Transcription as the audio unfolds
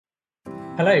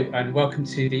Hello and welcome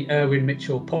to the Irwin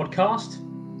Mitchell podcast.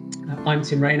 I'm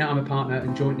Tim Rayner. I'm a partner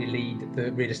and jointly lead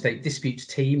the real estate disputes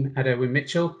team at Irwin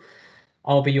Mitchell.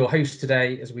 I'll be your host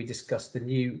today as we discuss the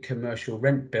new commercial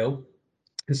rent bill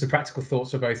and some practical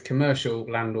thoughts for both commercial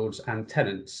landlords and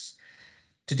tenants.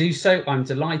 To do so, I'm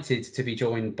delighted to be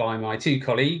joined by my two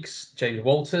colleagues, James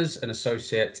Walters, an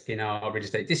associate in our real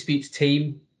estate disputes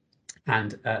team,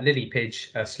 and Lily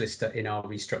Pidge, a solicitor in our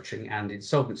restructuring and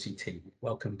insolvency team.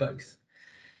 Welcome both.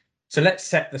 So let's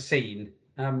set the scene.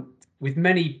 With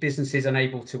many businesses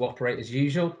unable to operate as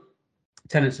usual,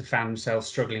 tenants have found themselves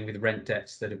struggling with rent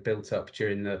debts that have built up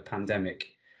during the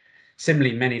pandemic.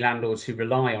 Similarly, many landlords who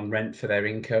rely on rent for their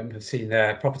income have seen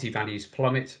their property values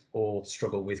plummet or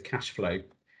struggle with cash flow.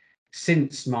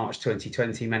 Since March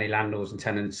 2020, many landlords and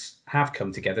tenants have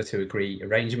come together to agree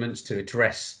arrangements to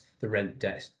address the rent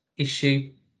debt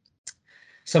issue.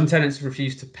 Some tenants have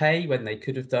refused to pay when they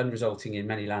could have done, resulting in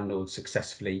many landlords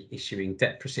successfully issuing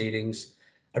debt proceedings,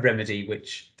 a remedy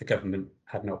which the government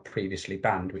had not previously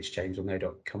banned, which James will no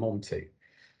doubt come on to.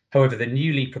 However, the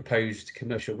newly proposed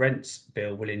commercial rents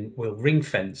bill will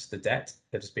ring-fence the debt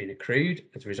that has been accrued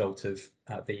as a result of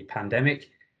the pandemic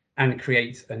and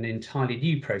create an entirely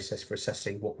new process for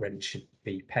assessing what rent should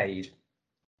be paid.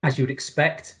 As you would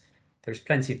expect, there is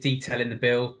plenty of detail in the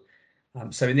bill.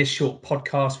 So in this short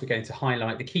podcast, we're going to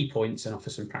highlight the key points and offer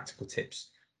some practical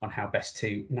tips on how best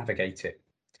to navigate it.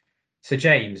 So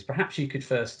James, perhaps you could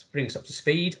first bring us up to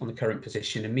speed on the current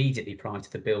position immediately prior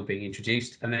to the bill being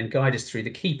introduced, and then guide us through the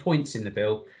key points in the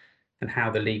bill and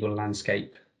how the legal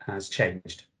landscape has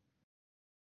changed.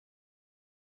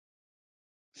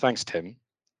 Thanks, Tim.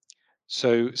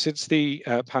 So since the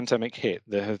pandemic hit,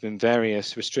 there have been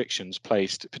various restrictions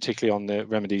placed, particularly on the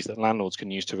remedies that landlords can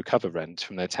use to recover rent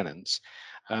from their tenants.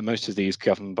 Most of these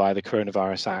governed by the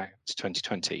Coronavirus Act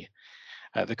 2020.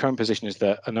 The current position is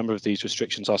that a number of these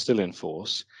restrictions are still in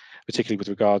force, particularly with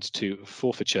regards to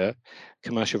forfeiture,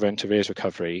 commercial rent arrears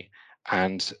recovery,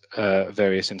 and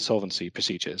various insolvency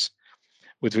procedures.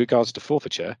 With regards to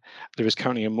forfeiture, there is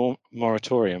currently a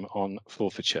moratorium on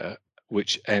forfeiture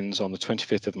which ends on the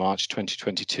 25th of March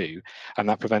 2022, and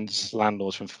that prevents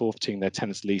landlords from forfeiting their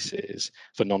tenants' leases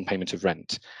for non-payment of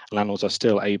rent. Landlords are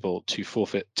still able to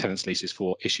forfeit tenants' leases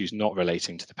for issues not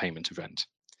relating to the payment of rent.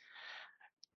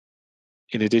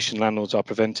 In addition, landlords are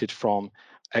prevented from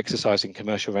exercising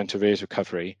commercial rent arrears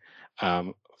recovery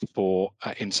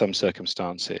in some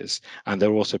circumstances, and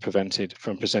they're also prevented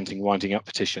from presenting winding up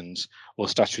petitions or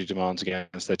statutory demands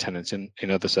against their tenants in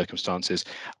other circumstances,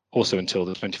 also until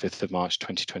the 25th of March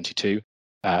 2022.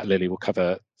 Lily will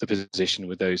cover the position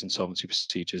with those insolvency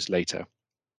procedures later.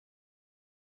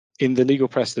 In the legal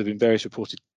press, there have been various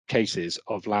reported cases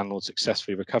of landlords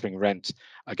successfully recovering rent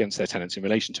against their tenants in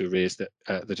relation to arrears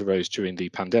that arose during the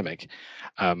pandemic.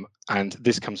 And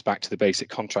this comes back to the basic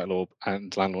contract law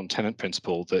and landlord and tenant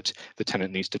principle that the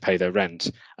tenant needs to pay their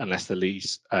rent unless the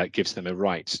lease gives them a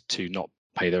right to not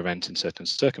pay their rent in certain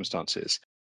circumstances.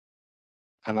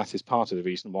 And that is part of the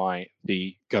reason why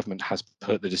the government has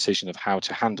put the decision of how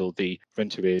to handle the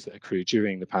rent arrears that accrue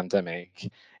during the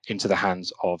pandemic into the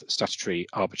hands of statutory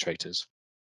arbitrators.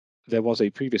 There was a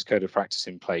previous code of practice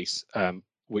in place,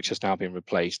 which has now been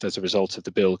replaced as a result of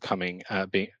the bill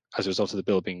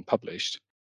being published.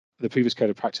 The previous code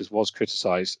of practice was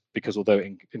criticised because, although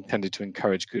it intended to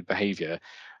encourage good behaviour,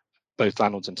 both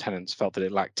landlords and tenants felt that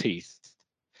it lacked teeth,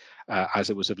 as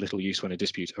it was of little use when a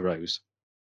dispute arose.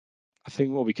 I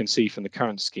think what we can see from the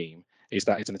current scheme is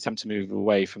that it's an attempt to move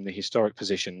away from the historic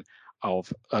position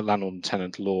of a landlord and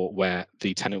tenant law, where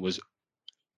the tenant was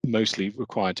mostly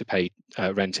required to pay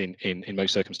rent in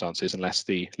most circumstances unless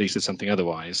the lease said something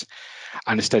otherwise,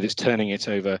 and instead it's turning it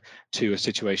over to a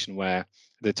situation where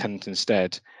the tenant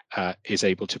instead is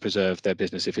able to preserve their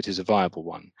business if it is a viable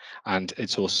one. And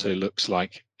it also looks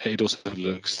like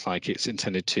it's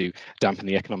intended to dampen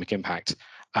the economic impact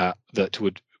that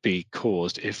would be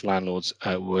caused if landlords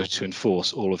were to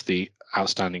enforce all of the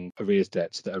outstanding arrears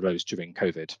debts that arose during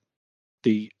COVID.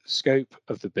 The scope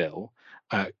of the bill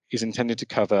is intended to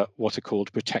cover what are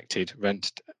called protected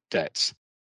rent debts.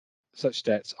 Such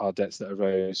debts are debts that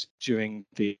arose during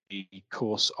the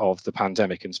course of the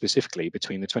pandemic, and specifically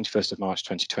between the 21st of March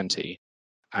 2020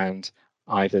 and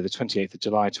either the 28th of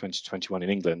July 2021 in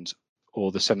England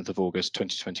or the 7th of August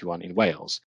 2021 in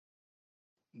Wales.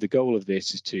 The goal of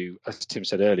this is to, as Tim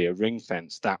said earlier, ring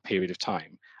fence that period of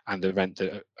time and the rent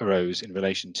that arose in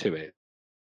relation to it,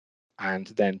 and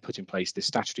then put in place this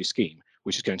statutory scheme,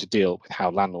 which is going to deal with how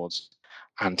landlords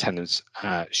and tenants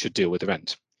should deal with the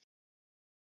rent.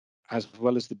 as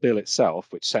well as the bill itself,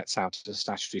 which sets out a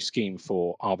statutory scheme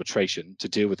for arbitration to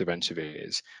deal with the rent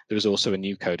arrears, there is also a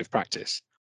new code of practice.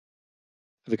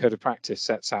 The code of practice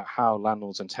sets out how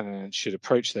landlords and tenants should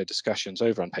approach their discussions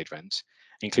over unpaid rent,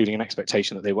 including an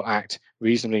expectation that they will act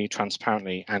reasonably,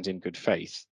 transparently, and in good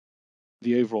faith.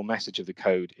 The overall message of the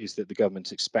code is that the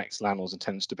government expects landlords and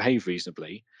tenants to behave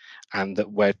reasonably, and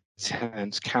that where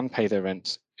tenants can pay their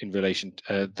rent in relation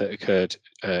that occurred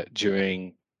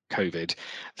during COVID,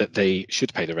 that they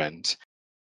should pay the rent.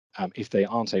 If they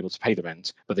aren't able to pay the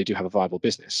rent, but they do have a viable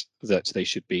business, that they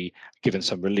should be given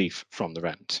some relief from the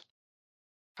rent.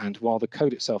 And while the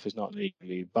code itself is not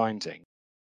legally binding,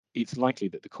 it's likely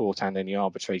that the court and any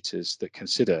arbitrators that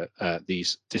consider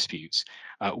these disputes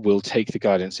will take the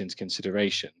guidance into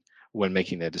consideration when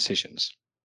making their decisions.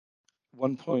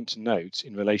 One point to note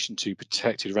in relation to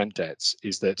protected rent debts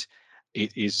is that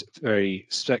it is very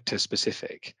sector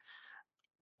specific.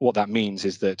 What that means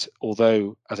is that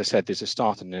although, as I said, there's a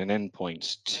start and an end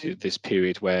point to this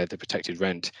period where the protected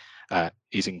rent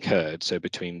is incurred, so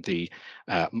between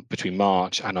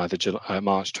March and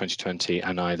March 2020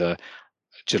 and either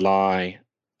July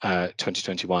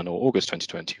 2021 or August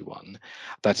 2021,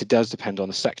 that it does depend on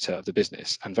the sector of the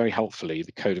business. And very helpfully,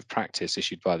 the code of practice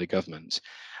issued by the government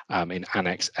in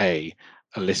Annex A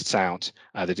lists out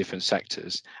the different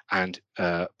sectors, and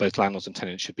both landlords and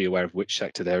tenants should be aware of which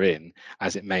sector they're in,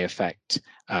 as it may affect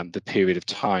the period of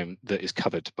time that is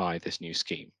covered by this new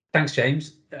scheme. Thanks,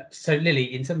 James. So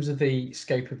Lily, in terms of the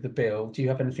scope of the bill, do you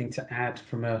have anything to add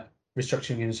from a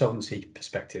restructuring and insolvency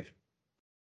perspective?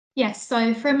 Yes,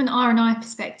 so from an R&I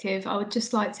perspective, I would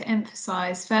just like to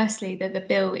emphasise firstly that the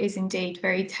bill is indeed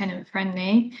very tenant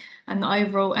friendly, and the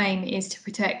overall aim is to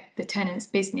protect the tenant's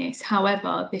business.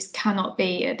 However, this cannot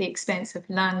be at the expense of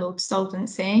landlord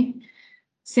solvency.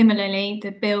 Similarly,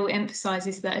 the bill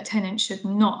emphasises that a tenant should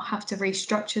not have to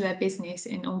restructure their business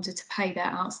in order to pay their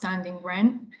outstanding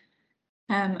rent.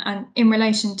 And in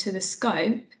relation to the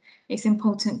scope, it's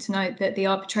important to note that the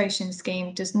arbitration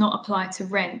scheme does not apply to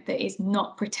rent that is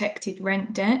not protected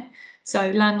rent debt. So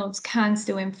landlords can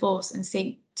still enforce and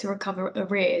seek to recover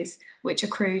arrears which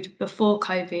accrued before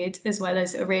COVID, as well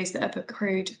as arrears that have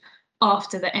accrued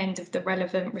after the end of the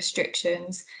relevant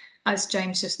restrictions, as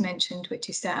James just mentioned, which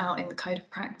is set out in the Code of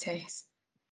Practice.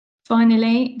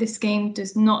 Finally, the scheme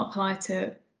does not apply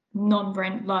to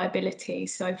non-rent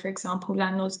liabilities. So, for example,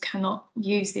 landlords cannot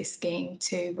use this scheme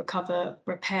to recover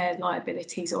repair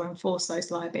liabilities or enforce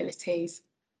those liabilities.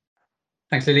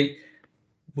 Thanks, Lily.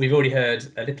 We've already heard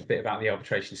a little bit about the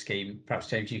arbitration scheme. Perhaps,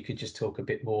 James, you could just talk a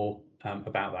bit more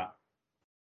about that.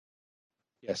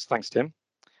 Yes, thanks, Tim.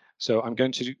 So I'm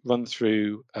going to run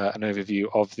through an overview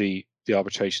of the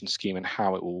arbitration scheme and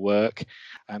how it will work.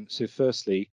 So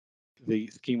firstly, the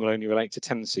scheme will only relate to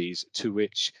tenancies to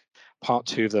which Part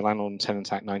 2 of the Landlord and Tenant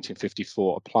Act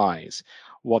 1954 applies.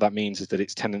 What that means is that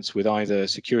it's tenants with either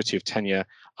security of tenure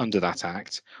under that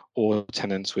act or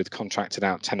tenants with contracted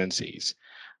out tenancies.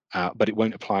 But it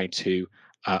won't apply to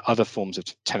other forms of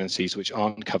tenancies which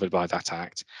aren't covered by that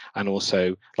act, and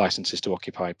also licenses to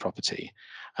occupy property.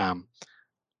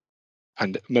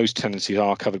 And most tenancies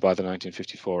are covered by the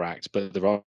 1954 Act, but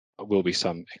there will be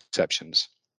some exceptions.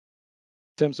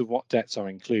 In terms of what debts are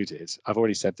included, I've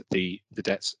already said that the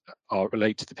debts are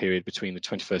related to the period between the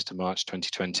 21st of March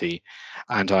 2020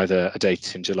 and either a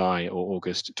date in July or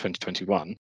August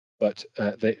 2021. But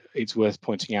it's worth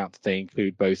pointing out that they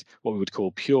include both what we would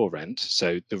call pure rent,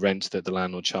 so the rent that the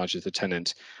landlord charges the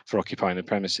tenant for occupying the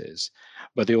premises,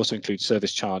 but they also include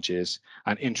service charges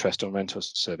and interest on rental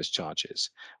service charges,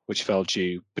 which fell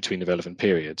due between the relevant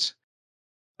periods.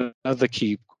 Another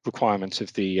key requirement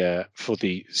of the for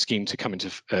the scheme to come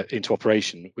into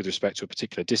operation with respect to a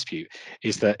particular dispute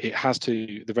is that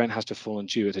the rent has to fall on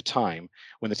due at a time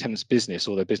when the tenant's business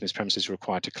or their business premises are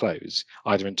required to close,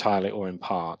 either entirely or in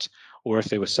part, or if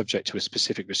they were subject to a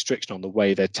specific restriction on the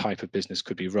way their type of business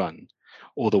could be run,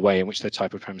 or the way in which their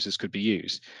type of premises could be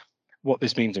used. What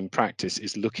this means in practice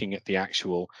is looking at the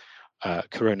actual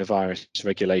coronavirus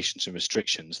regulations and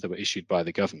restrictions that were issued by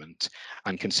the government,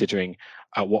 and considering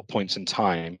at what points in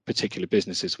time particular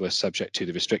businesses were subject to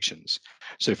the restrictions.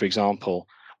 So, for example,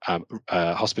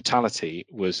 hospitality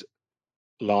was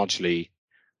largely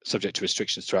subject to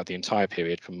restrictions throughout the entire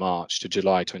period from March to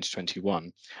July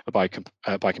 2021. By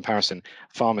comparison,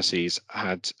 pharmacies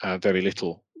had very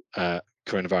little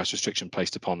coronavirus restriction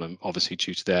placed upon them, obviously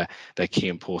due to their key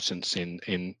importance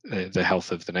in the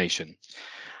health of the nation.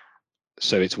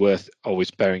 So it's worth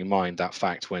always bearing in mind that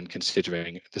fact when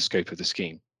considering the scope of the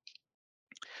scheme.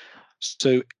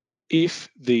 So if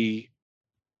the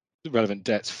relevant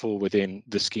debts fall within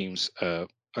the scheme's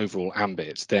overall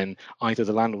ambit, then either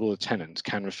the landlord or the tenant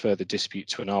can refer the dispute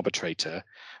to an arbitrator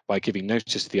by giving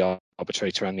notice to the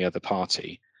arbitrator and the other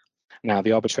party. Now,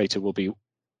 the arbitrator will be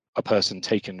a person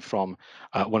taken from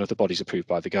one of the bodies approved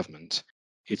by the government.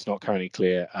 It's not currently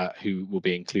clear who will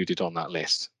be included on that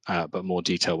list, but more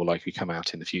detail will likely come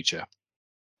out in the future.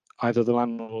 Either the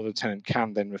landlord or the tenant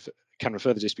can then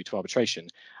refer the dispute to arbitration,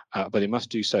 but it must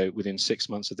do so within 6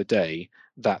 months of the day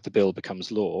that the bill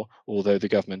becomes law, although the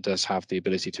government does have the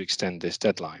ability to extend this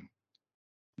deadline.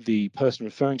 The person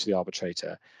referring to the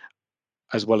arbitrator,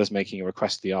 as well as making a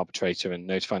request to the arbitrator and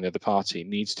notifying the other party,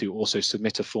 needs to also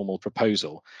submit a formal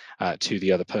proposal to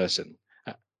the other person,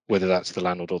 whether that's the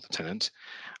landlord or the tenant,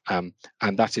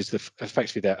 and that is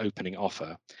effectively their opening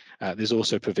offer. There's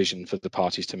also provision for the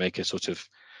parties to make a sort of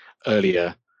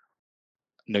earlier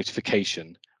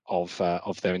notification of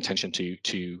their intention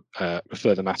to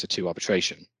refer the matter to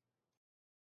arbitration.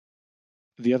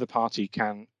 The other party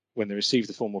can, when they receive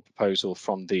the formal proposal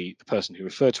from the person who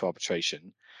referred to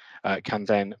arbitration, can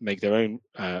then make their own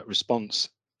response,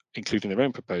 including their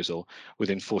own proposal,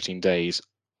 within 14 days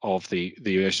of the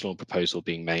original proposal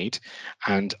being made,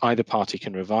 and either party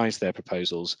can revise their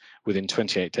proposals within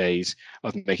 28 days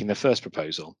of making their first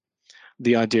proposal.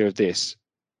 The idea of this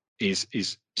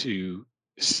is to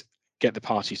get the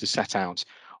parties to set out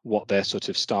what their sort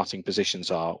of starting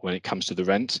positions are when it comes to the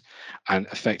rent, and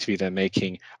effectively they're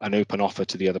making an open offer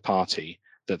to the other party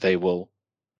that they will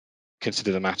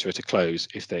consider the matter at a close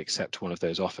if they accept one of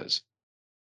those offers.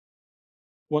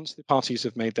 Once the parties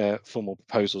have made their formal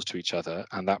proposals to each other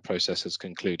and that process has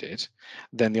concluded,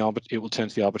 then it will turn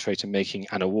to the arbitrator making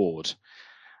an award.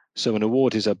 So an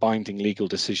award is a binding legal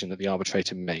decision that the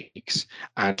arbitrator makes,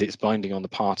 and it's binding on the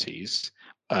parties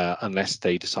unless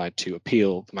they decide to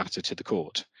appeal the matter to the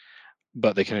court.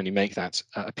 But they can only make that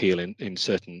appeal in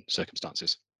certain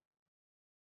circumstances.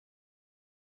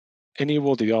 Any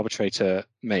award the arbitrator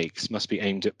makes must be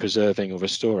aimed at preserving or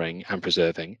restoring and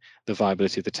preserving the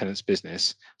viability of the tenant's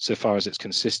business so far as it's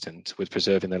consistent with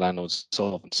preserving the landlord's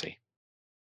solvency.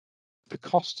 The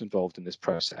cost involved in this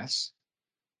process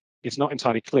is not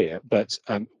entirely clear, but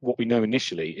what we know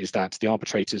initially is that the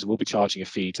arbitrators will be charging a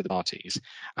fee to the parties,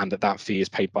 and that fee is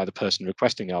paid by the person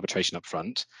requesting the arbitration up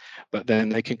front, but then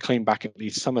they can claim back at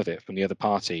least some of it from the other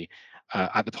party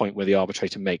at the point where the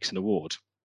arbitrator makes an award.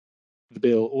 The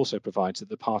bill also provides that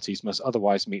the parties must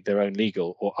otherwise meet their own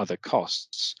legal or other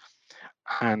costs,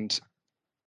 and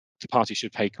the party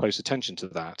should pay close attention to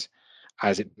that,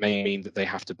 as it may mean that they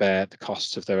have to bear the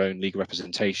costs of their own legal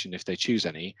representation if they choose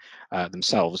any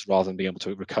themselves, rather than being able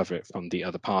to recover it from the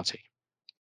other party.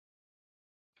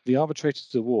 The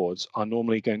arbitrator's awards are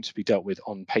normally going to be dealt with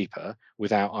on paper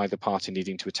without either party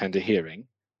needing to attend a hearing.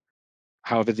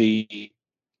 However, the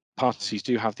parties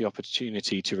do have the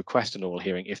opportunity to request an oral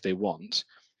hearing if they want,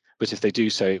 but if they do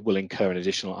so, it will incur an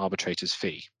additional arbitrator's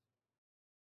fee.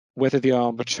 Whether the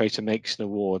arbitrator makes an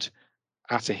award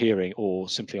at a hearing or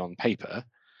simply on paper,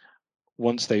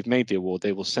 once they've made the award,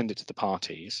 they will send it to the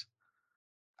parties,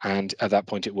 and at that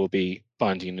point it will be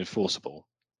binding and enforceable.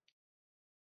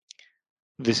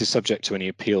 This is subject to any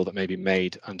appeal that may be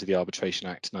made under the Arbitration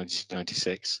Act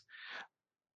 1996,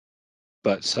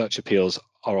 but such appeals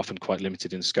are often quite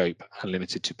limited in scope and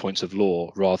limited to points of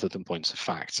law rather than points of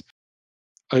fact.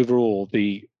 Overall,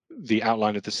 the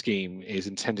outline of the scheme is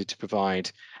intended to provide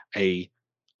a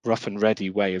rough and ready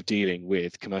way of dealing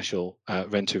with commercial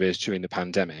rent arrears during the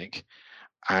pandemic,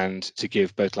 and to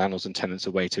give both landlords and tenants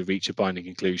a way to reach a binding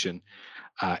conclusion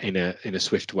in a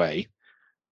swift way.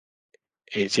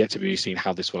 It's yet to be seen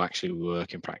how this will actually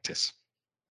work in practice.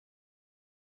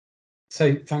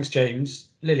 So thanks, James.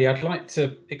 Lily, I'd like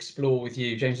to explore with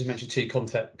you. James has mentioned two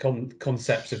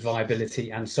concepts of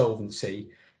viability and solvency.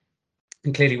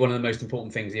 And clearly one of the most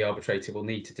important things the arbitrator will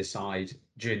need to decide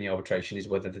during the arbitration is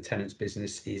whether the tenant's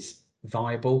business is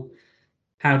viable.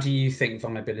 How do you think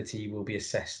viability will be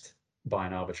assessed by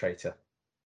an arbitrator?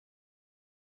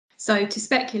 So to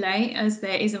speculate, as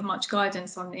there isn't much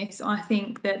guidance on this, I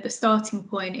think that the starting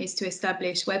point is to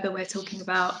establish whether we're talking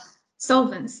about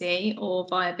solvency or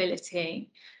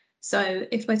viability. So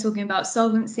if we're talking about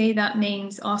solvency, that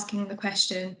means asking the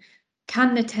question,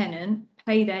 can the tenant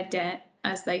pay their debt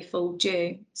as they fall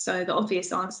due? So the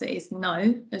obvious answer is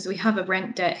no, as we have a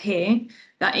rent debt here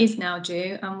that is now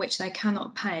due and which they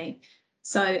cannot pay.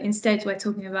 So instead, we're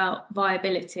talking about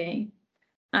viability.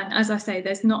 And as I say,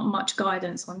 there's not much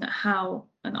guidance on how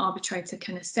an arbitrator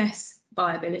can assess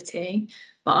viability,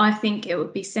 but I think it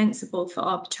would be sensible for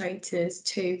arbitrators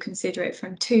to consider it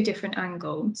from two different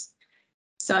angles.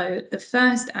 So the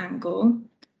first angle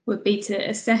would be to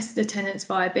assess the tenant's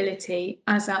viability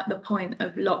as at the point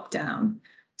of lockdown.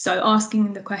 So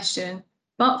asking the question,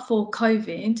 but for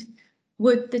COVID,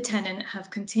 would the tenant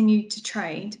have continued to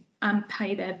trade and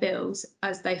pay their bills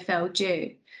as they fell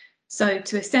due? So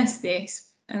to assess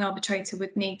this, an arbitrator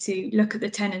would need to look at the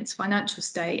tenant's financial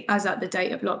state as at the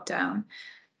date of lockdown.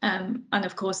 And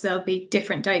of course, there'll be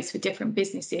different dates for different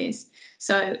businesses.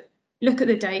 So look at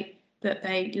the date that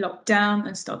they locked down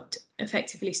and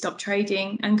effectively stopped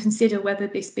trading, and consider whether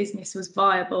this business was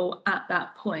viable at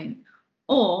that point.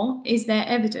 Or is there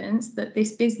evidence that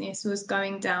this business was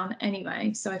going down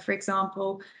anyway? So for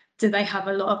example, do they have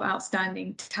a lot of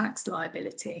outstanding tax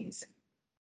liabilities?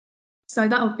 So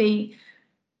that would be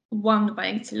one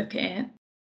way to look at it.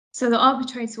 So the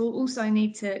arbitrator will also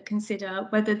need to consider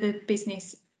whether the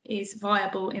business is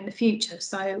viable in the future.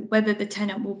 So whether the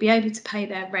tenant will be able to pay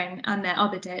their rent and their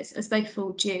other debts as they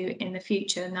fall due in the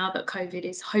future, now that COVID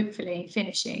is hopefully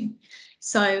finishing.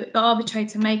 So the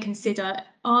arbitrator may consider,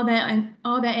 are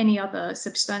there any other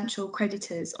substantial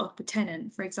creditors of the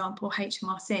tenant, for example,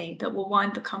 HMRC, that will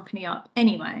wind the company up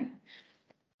anyway?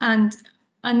 And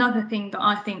another thing that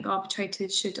I think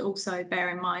arbitrators should also bear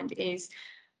in mind is,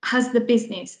 has the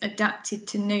business adapted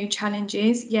to new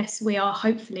challenges? Yes, we are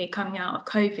hopefully coming out of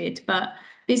COVID, but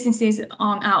businesses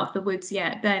aren't out of the woods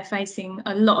yet. They're facing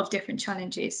a lot of different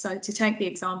challenges. So to take the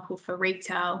example for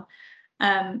retail,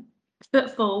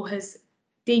 footfall has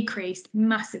decreased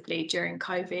massively during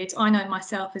COVID. I know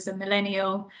myself as a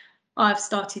millennial, I've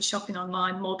started shopping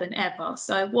online more than ever.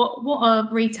 So what are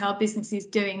retail businesses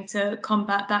doing to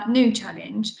combat that new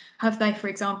challenge? Have they, for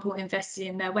example, invested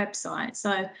in their website?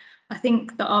 So I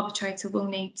think the arbitrator will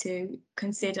need to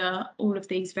consider all of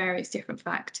these various different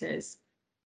factors.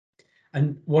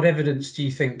 And what evidence do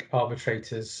you think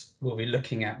arbitrators will be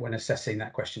looking at when assessing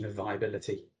that question of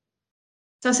viability?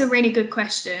 That's a really good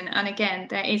question. And again,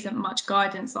 there isn't much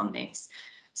guidance on this.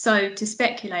 So to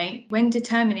speculate, when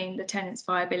determining the tenant's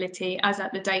viability as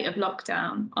at the date of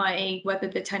lockdown, i.e. whether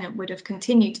the tenant would have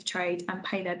continued to trade and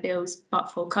pay their bills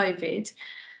but for COVID,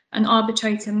 an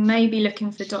arbitrator may be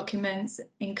looking for documents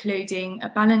including a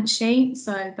balance sheet.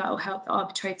 So that will help the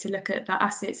arbitrator look at the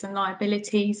assets and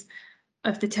liabilities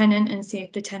of the tenant and see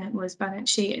if the tenant was balance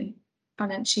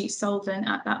sheet solvent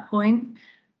at that point.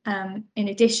 In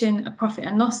addition, a profit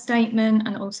and loss statement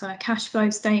and also a cash flow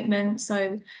statement.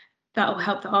 So that will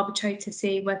help the arbitrator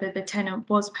see whether the tenant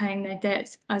was paying their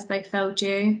debts as they fell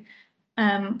due.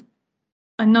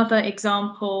 Another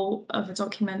example of a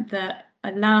document that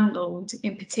a landlord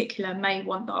in particular may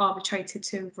want the arbitrator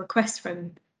to request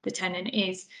from the tenant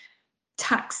is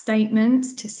tax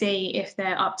statements, to see if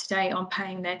they're up to date on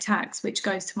paying their tax, which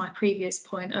goes to my previous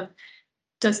point of,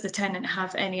 does the tenant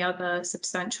have any other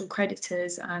substantial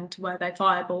creditors and were they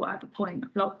viable at the point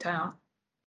of lockdown?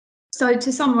 So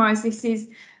to summarise, this is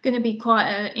going to be quite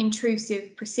an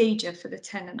intrusive procedure for the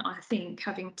tenant, I think,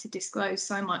 having to disclose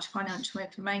so much financial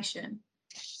information.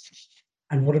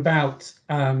 And what about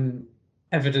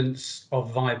evidence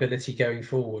of viability going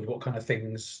forward? What kind of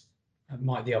things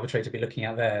might the arbitrator be looking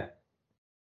at there?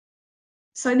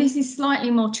 So this is slightly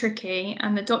more tricky,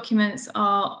 and the documents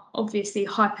are obviously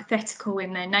hypothetical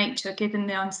in their nature, given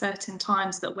the uncertain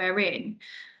times that we're in.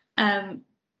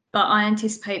 But I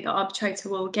anticipate the arbitrator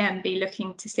will again be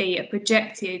looking to see a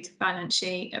projected balance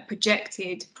sheet, a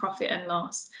projected profit and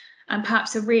loss, and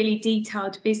perhaps a really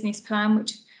detailed business plan,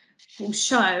 which will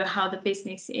show how the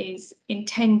business is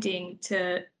intending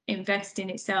to invest in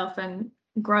itself and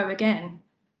grow again.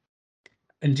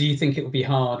 And do you think it will be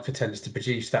hard for tenants to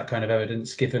produce that kind of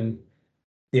evidence given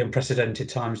the unprecedented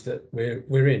times that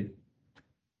we're in?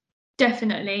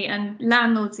 Definitely, and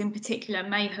landlords in particular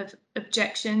may have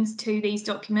objections to these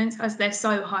documents as they're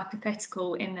so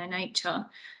hypothetical in their nature.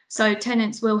 So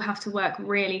tenants will have to work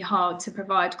really hard to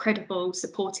provide credible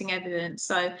supporting evidence.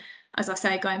 So as I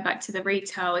say, going back to the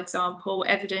retail example,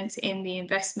 evidence in the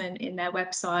investment in their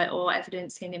website or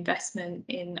evidence in investment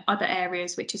in other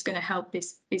areas, which is going to help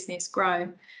this business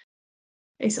grow.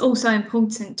 It's also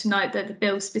important to note that the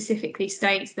bill specifically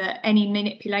states that any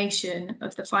manipulation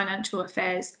of the financial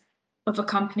affairs of a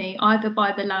company, either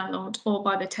by the landlord or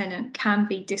by the tenant, can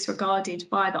be disregarded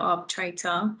by the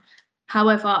arbitrator.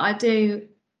 However, I do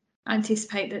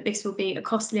anticipate that this will be a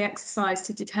costly exercise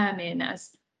to determine, as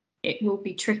it will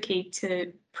be tricky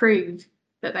to prove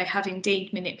that they have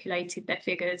indeed manipulated their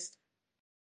figures.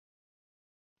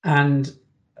 And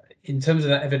in terms of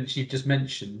that evidence you've just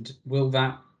mentioned, will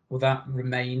that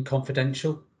remain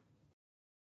confidential?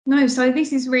 No, so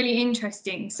this is really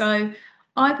interesting. So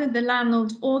either the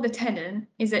landlord or the tenant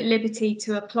is at liberty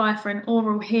to apply for an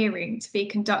oral hearing to be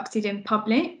conducted in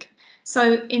public.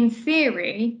 So in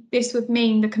theory, this would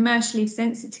mean the commercially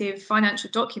sensitive financial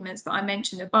documents that I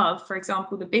mentioned above, for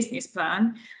example, the business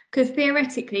plan, could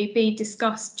theoretically be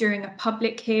discussed during a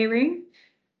public hearing.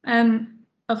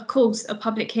 Of course, a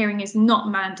public hearing is not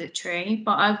mandatory,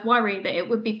 but I worry that it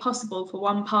would be possible for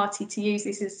one party to use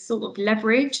this as sort of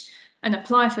leverage and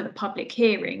apply for the public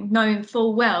hearing, knowing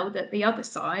full well that the other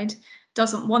side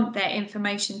doesn't want their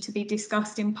information to be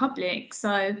discussed in public.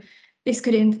 So this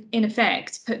could, in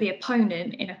effect, put the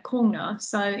opponent in a corner.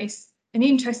 So it's an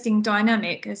interesting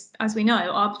dynamic. As we know,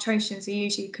 arbitrations are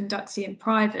usually conducted in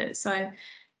private. So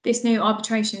this new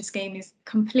arbitration scheme is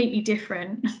completely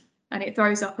different. And it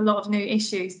throws up a lot of new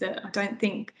issues that I don't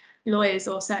think lawyers,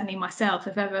 or certainly myself,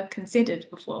 have ever considered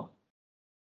before.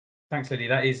 Thanks,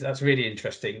 Lydia. That's really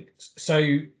interesting.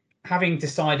 So having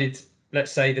decided,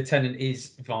 let's say the tenant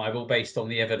is viable based on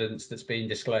the evidence that's been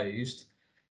disclosed,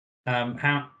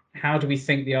 how do we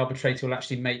think the arbitrator will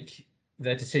actually make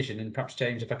their decision? And perhaps,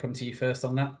 James, if I come to you first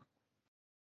on that.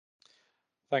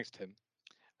 Thanks, Tim.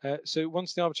 So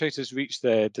once the arbitrators reach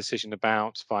their decision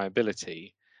about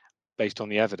viability, based on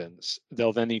the evidence,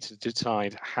 they'll then need to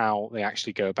decide how they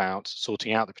actually go about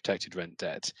sorting out the protected rent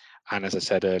debt. And as I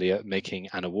said earlier, making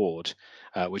an award,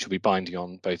 which will be binding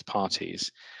on both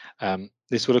parties.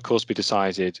 This will, of course, be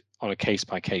decided on a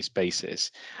case-by-case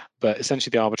basis, but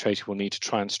essentially the arbitrator will need to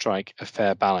try and strike a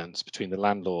fair balance between the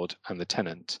landlord and the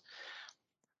tenant.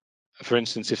 For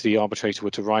instance, if the arbitrator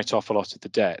were to write off a lot of the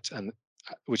debt, and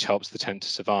which helps the tenant to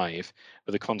survive,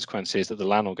 but the consequence is that the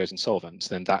landlord goes insolvent,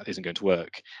 then that isn't going to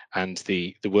work, and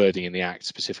the wording in the Act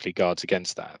specifically guards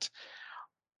against that.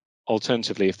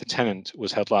 Alternatively, if the tenant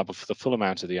was held liable for the full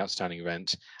amount of the outstanding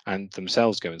rent and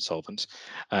themselves go insolvent,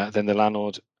 then the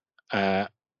landlord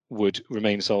would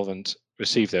remain solvent,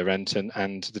 receive their rent,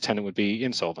 and the tenant would be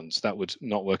insolvent. That would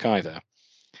not work either.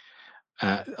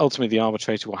 Ultimately, the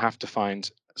arbitrator will have to find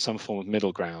some form of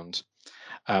middle ground.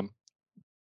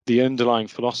 The underlying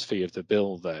philosophy of the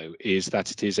bill, though, is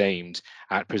that it is aimed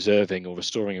at preserving or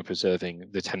restoring and preserving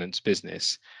the tenant's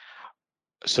business,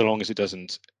 so long as it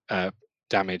doesn't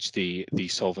damage the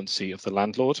solvency of the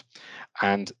landlord.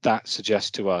 And that suggests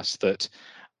to us that,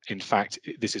 in fact,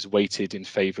 this is weighted in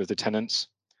favour of the tenants,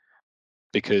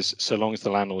 because so long as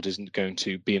the landlord isn't going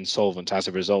to be insolvent as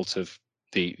a result of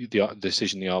the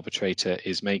decision the arbitrator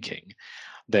is making,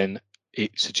 then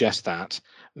it suggests that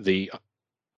the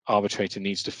arbitrator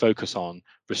needs to focus on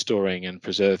restoring and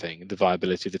preserving the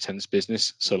viability of the tenant's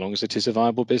business, so long as it is a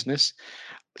viable business.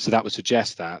 So that would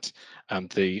suggest that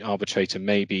the arbitrator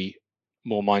may be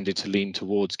more minded to lean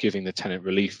towards giving the tenant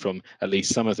relief from at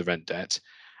least some of the rent debt,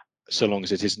 so long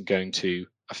as it isn't going to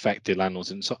affect the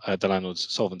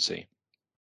landlord's solvency.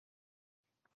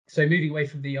 So moving away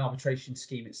from the arbitration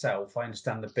scheme itself, I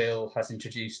understand the bill has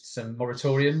introduced some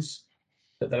moratoriums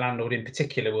that the landlord in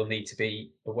particular will need to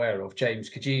be aware of. James,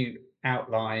 could you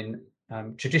outline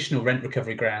traditional rent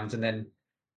recovery grounds and then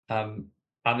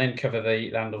cover the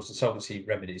landlord's insolvency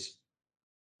remedies?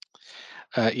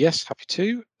 Yes, happy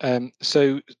to.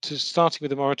 Starting with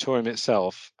the moratorium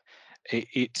itself,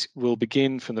 it will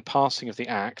begin from the passing of the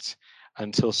Act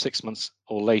until 6 months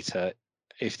or later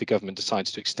if the government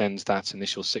decides to extend that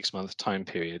initial 6-month time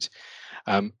period.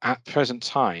 At present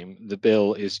time, the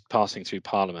bill is passing through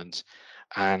Parliament,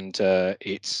 and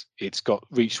it's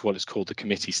reached what is called the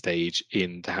committee stage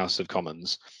in the House of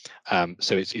Commons.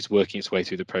 So it's working its way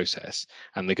through the process,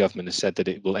 and the government has said that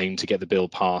it will aim to get the bill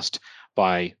passed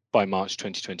by March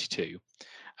 2022.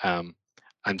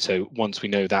 And so once we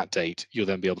know that date, you'll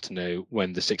then be able to know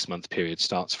when the 6-month period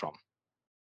starts from.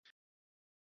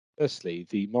 Firstly,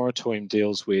 the moratorium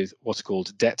deals with what's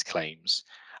called debt claims,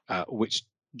 which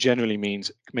generally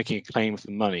means making a claim for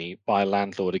money by a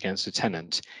landlord against a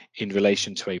tenant in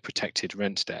relation to a protected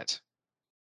rent debt.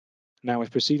 Now, if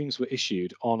proceedings were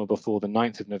issued on or before the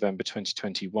 9th of November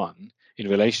 2021 in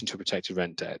relation to a protected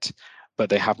rent debt, but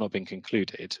they have not been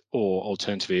concluded, or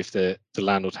alternatively, if the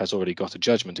landlord has already got a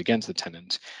judgment against the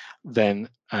tenant, then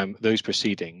those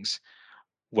proceedings,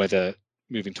 whether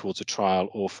moving towards a trial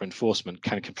or for enforcement,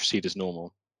 can proceed as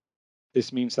normal.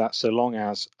 This means that so long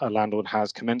as a landlord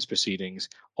has commenced proceedings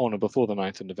on or before the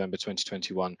 9th of November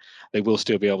 2021, they will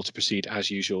still be able to proceed as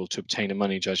usual to obtain a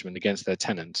money judgment against their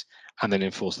tenant and then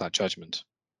enforce that judgment.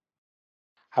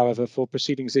 However, for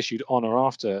proceedings issued on or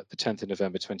after the 10th of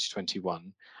November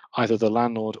 2021, either the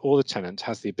landlord or the tenant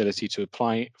has the ability to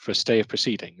apply for a stay of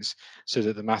proceedings so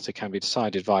that the matter can be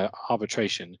decided via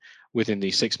arbitration within the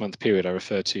 6-month period I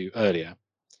referred to earlier.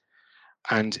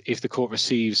 And if the court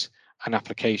receives an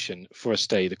application for a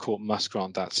stay, the court must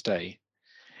grant that stay.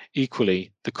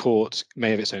 Equally, the court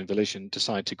may of its own volition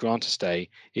decide to grant a stay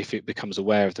if it becomes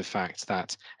aware of the fact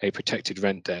that a protected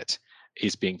rent debt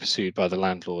is being pursued by the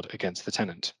landlord against the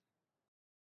tenant.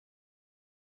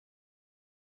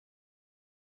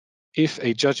 If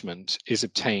a judgment is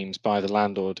obtained by the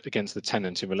landlord against the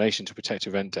tenant in relation to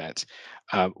protected rent debt,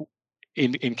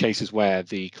 in cases where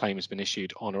the claim has been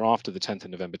issued on or after the 10th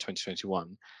of November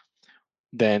 2021,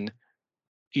 then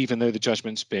even though the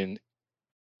judgment's been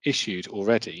issued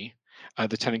already,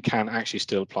 the tenant can actually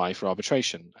still apply for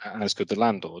arbitration, as could the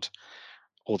landlord,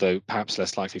 although perhaps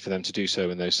less likely for them to do so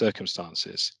in those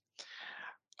circumstances.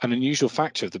 An unusual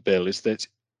factor of the bill is that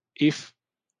if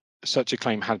such a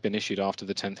claim had been issued after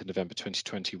the 10th of November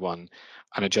 2021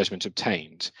 and a judgment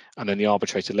obtained, and then the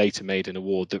arbitrator later made an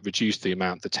award that reduced the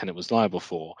amount the tenant was liable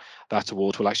for, that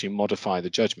award will actually modify the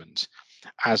judgment,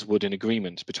 as would an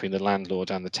agreement between the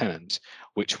landlord and the tenant,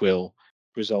 which will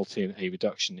result in a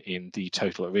reduction in the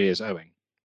total arrears owing.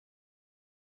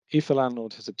 If a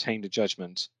landlord has obtained a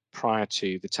judgment prior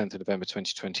to the 10th of November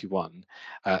 2021,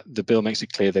 the bill makes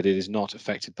it clear that it is not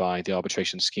affected by the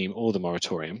arbitration scheme or the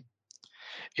moratorium.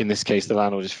 In this case, the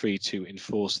landlord is free to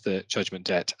enforce the judgment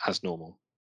debt as normal.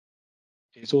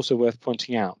 It's also worth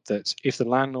pointing out that if the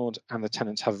landlord and the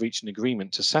tenants have reached an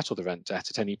agreement to settle the rent debt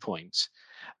at any point,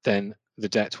 then the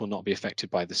debt will not be affected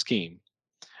by the scheme.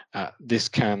 This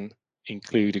can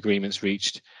include agreements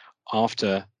reached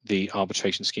after the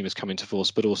arbitration scheme has come into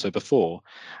force, but also before.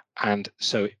 And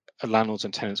so landlords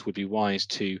and tenants would be wise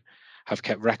to have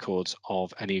kept records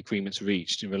of any agreements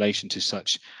reached in relation to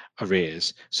such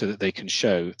arrears so that they can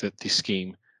show that the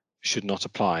scheme should not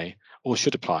apply or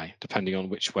should apply, depending on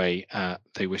which way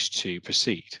they wish to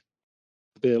proceed.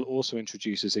 The bill also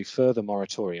introduces a further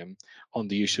moratorium on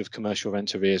the use of commercial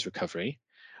rent arrears recovery,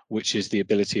 which is the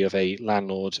ability of a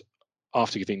landlord,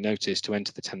 after giving notice, to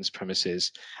enter the tenant's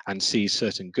premises and seize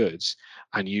certain goods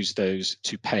and use those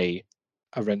to pay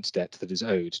a rent debt that is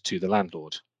owed to the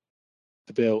landlord.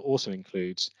 The bill also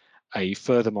includes a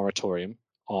further moratorium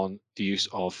on the use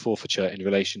of forfeiture in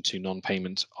relation to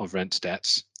non-payment of rent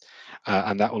debts,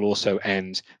 and that will also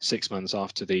end 6 months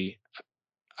after the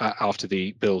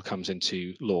bill comes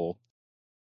into law.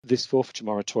 This forfeiture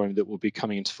moratorium that will be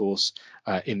coming into force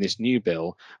in this new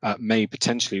bill may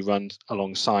potentially run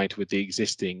alongside with the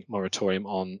existing moratorium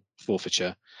on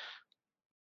forfeiture,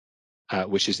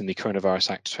 which is in the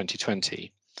Coronavirus Act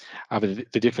 2020.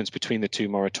 The difference between the two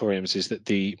moratoriums is that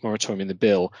the moratorium in the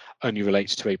bill only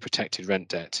relates to a protected rent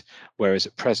debt, whereas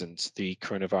at present the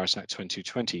Coronavirus Act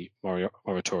 2020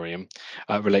 moratorium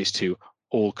relates to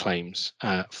all claims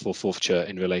for forfeiture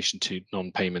in relation to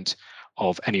non-payment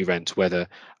of any rent, whether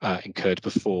incurred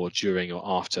before, during, or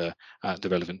after the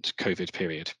relevant COVID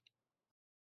period.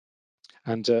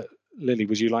 And Lily,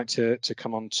 would you like to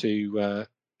come on to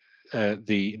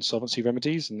the insolvency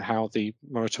remedies and how the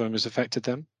moratorium has affected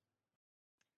them?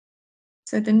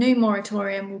 So the new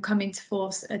moratorium will come into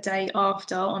force a day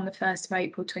after, on the 1st of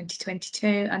April 2022,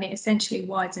 and it essentially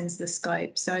widens the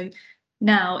scope. So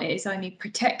now it is only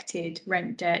protected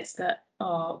rent debts that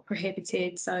are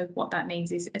prohibited. So what that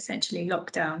means is essentially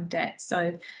lockdown debts.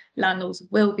 So landlords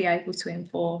will be able to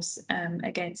enforce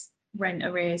against rent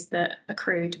arrears that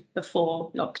accrued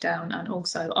before lockdown and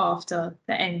also after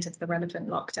the end of the relevant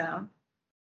lockdown.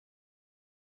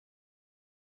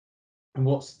 And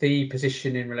what's the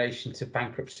position in relation to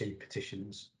bankruptcy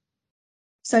petitions?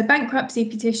 So bankruptcy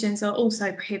petitions are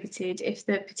also prohibited if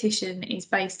the petition is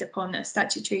based upon a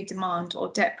statutory demand or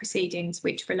debt proceedings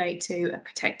which relate to a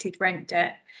protected rent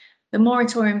debt. The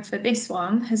moratorium for this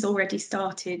one has already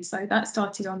started. So that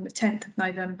started on the 10th of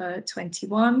November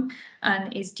 21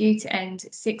 and is due to end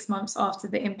 6 months after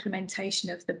the implementation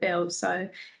of the bill. So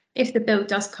if the bill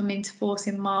does come into force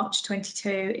in March 22,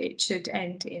 it should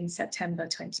end in September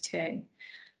 22.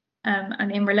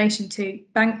 And in relation to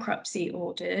bankruptcy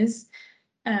orders,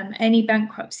 any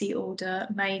bankruptcy order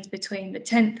made between the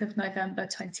 10th of November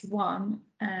 21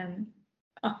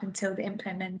 up until the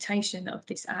implementation of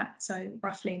this act, so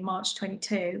roughly March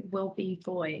 22, will be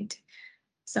void.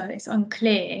 So it's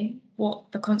unclear what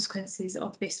the consequences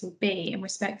of this will be in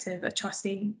respect of a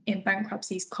trustee in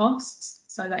bankruptcy's costs.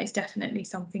 So that is definitely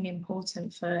something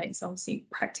important for insolvency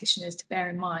practitioners to bear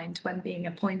in mind when being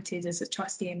appointed as a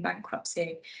trustee in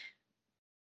bankruptcy.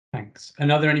 Thanks.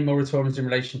 And are there any moratoriums in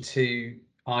relation to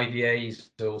IVAs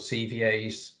or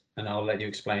CVAs? And I'll let you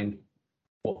explain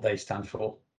what they stand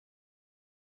for.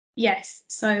 Yes,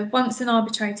 so once an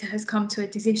arbitrator has come to a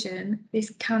decision,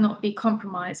 this cannot be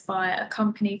compromised by a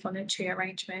company voluntary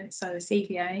arrangement, so a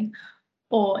CVA,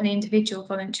 or an individual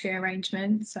voluntary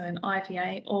arrangement, so an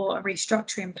IVA, or a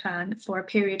restructuring plan for a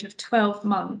period of 12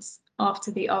 months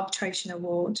after the arbitration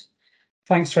award.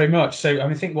 Thanks very much. So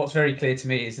I think what's very clear to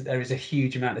me is that there is a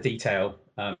huge amount of detail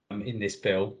in this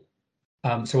bill.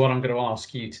 So what I'm going to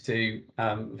ask you to do,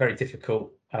 very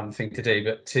difficult thing to do,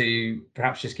 but to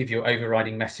perhaps just give your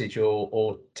overriding message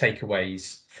or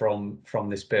takeaways from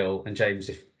this bill. And James,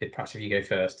 if perhaps if you go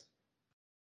first.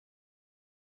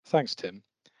 Thanks, Tim.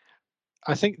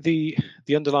 I think the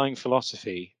underlying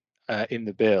philosophy in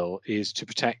the bill is to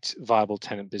protect viable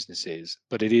tenant businesses,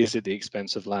 but it is at the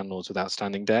expense of landlords with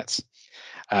outstanding debts.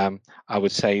 I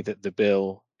would say that the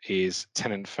bill is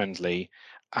tenant friendly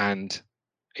and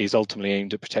is ultimately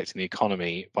aimed at protecting the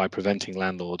economy by preventing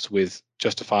landlords with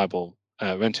justifiable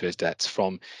rent arrears debts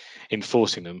from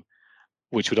enforcing them,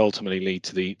 which would ultimately lead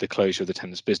to the closure of the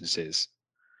tenants' businesses.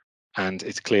 And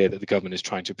it's clear that the government is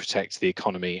trying to protect the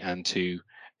economy and to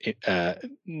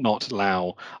not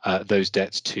allow those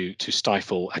debts to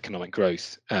stifle economic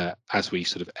growth as we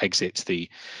sort of exit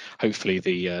hopefully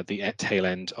the tail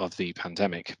end of the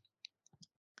pandemic.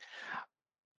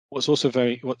 What's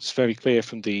very clear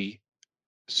from the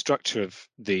structure of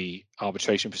the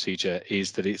arbitration procedure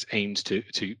is that it's aimed to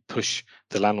push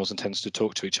the landlords and tenants to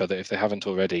talk to each other if they haven't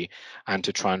already, and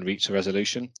to try and reach a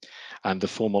resolution. And the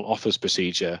formal offers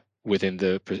procedure within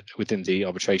the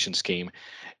arbitration scheme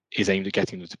is aimed at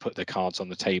getting them to put their cards on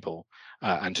the table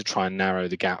and to try and narrow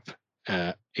the gap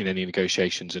in any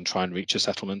negotiations and try and reach a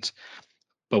settlement.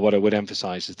 But what I would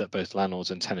emphasize is that both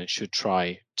landlords and tenants should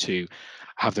try to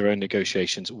have their own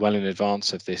negotiations well in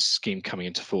advance of this scheme coming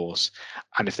into force,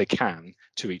 and if they can,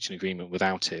 to reach an agreement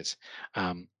without it.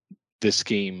 The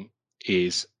scheme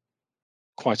is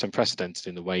quite unprecedented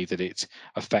in the way that it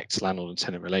affects landlord and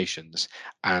tenant relations,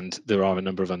 and there are a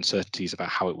number of uncertainties about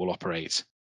how it will operate.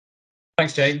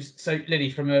 Thanks, James. So Lily,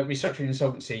 from a restructuring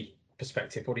insolvency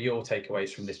perspective, what are your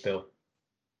takeaways from this bill?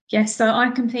 Yes, so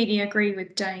I completely agree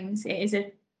with James. It is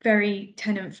a very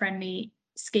tenant-friendly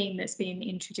scheme that's being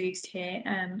introduced here,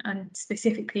 and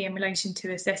specifically in relation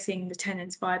to assessing the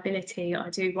tenant's viability, I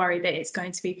do worry that it's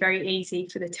going to be very easy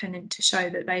for the tenant to show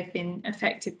that they've been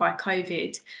affected by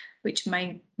COVID, which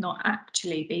may not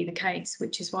actually be the case,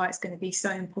 which is why it's going to be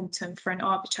so important for an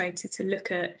arbitrator to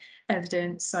look at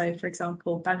evidence. So, for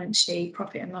example, balance sheet,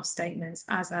 profit and loss statements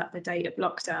as at the date of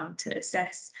lockdown, to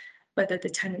assess whether the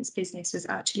tenant's business was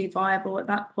actually viable at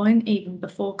that point, even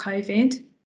before COVID.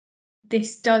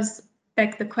 This does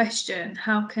beg the question,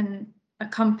 how can a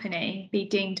company be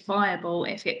deemed viable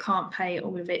if it can't pay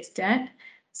all of its debt?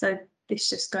 So this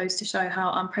just goes to show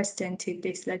how unprecedented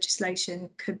this legislation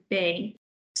could be.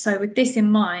 So with this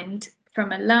in mind,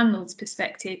 from a landlord's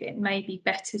perspective, it may be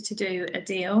better to do a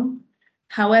deal.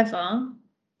 However,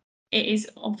 it is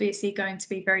obviously going to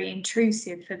be very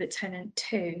intrusive for the tenant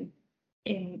too,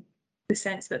 in the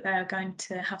sense that they are going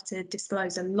to have to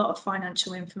disclose a lot of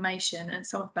financial information, and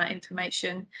some of that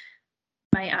information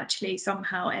may actually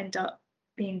somehow end up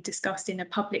being discussed in a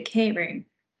public hearing.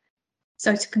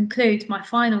 So to conclude, my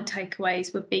final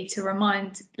takeaways would be to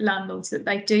remind landlords that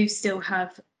they do still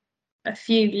have a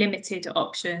few limited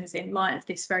options in light of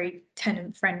this very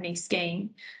tenant-friendly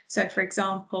scheme. So, for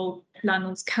example,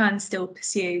 landlords can still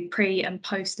pursue pre- and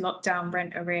post-lockdown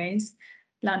rent arrears.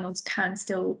 Landlords can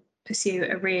still pursue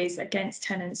arrears against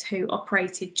tenants who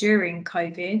operated during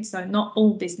COVID. So not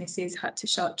all businesses had to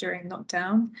shut during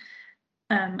lockdown.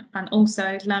 And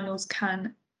also landlords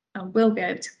can and will be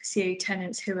able to pursue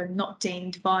tenants who are not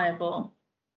deemed viable.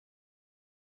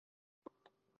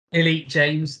 Lily,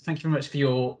 James, thank you very much for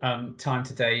your time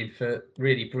today, for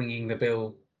really bringing the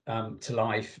bill to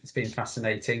life. It's been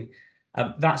fascinating.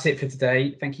 That's it for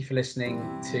today. Thank you for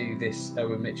listening to this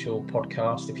Owen Mitchell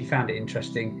podcast. If you found it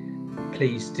interesting,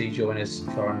 please do join us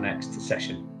for our next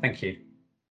session. Thank you.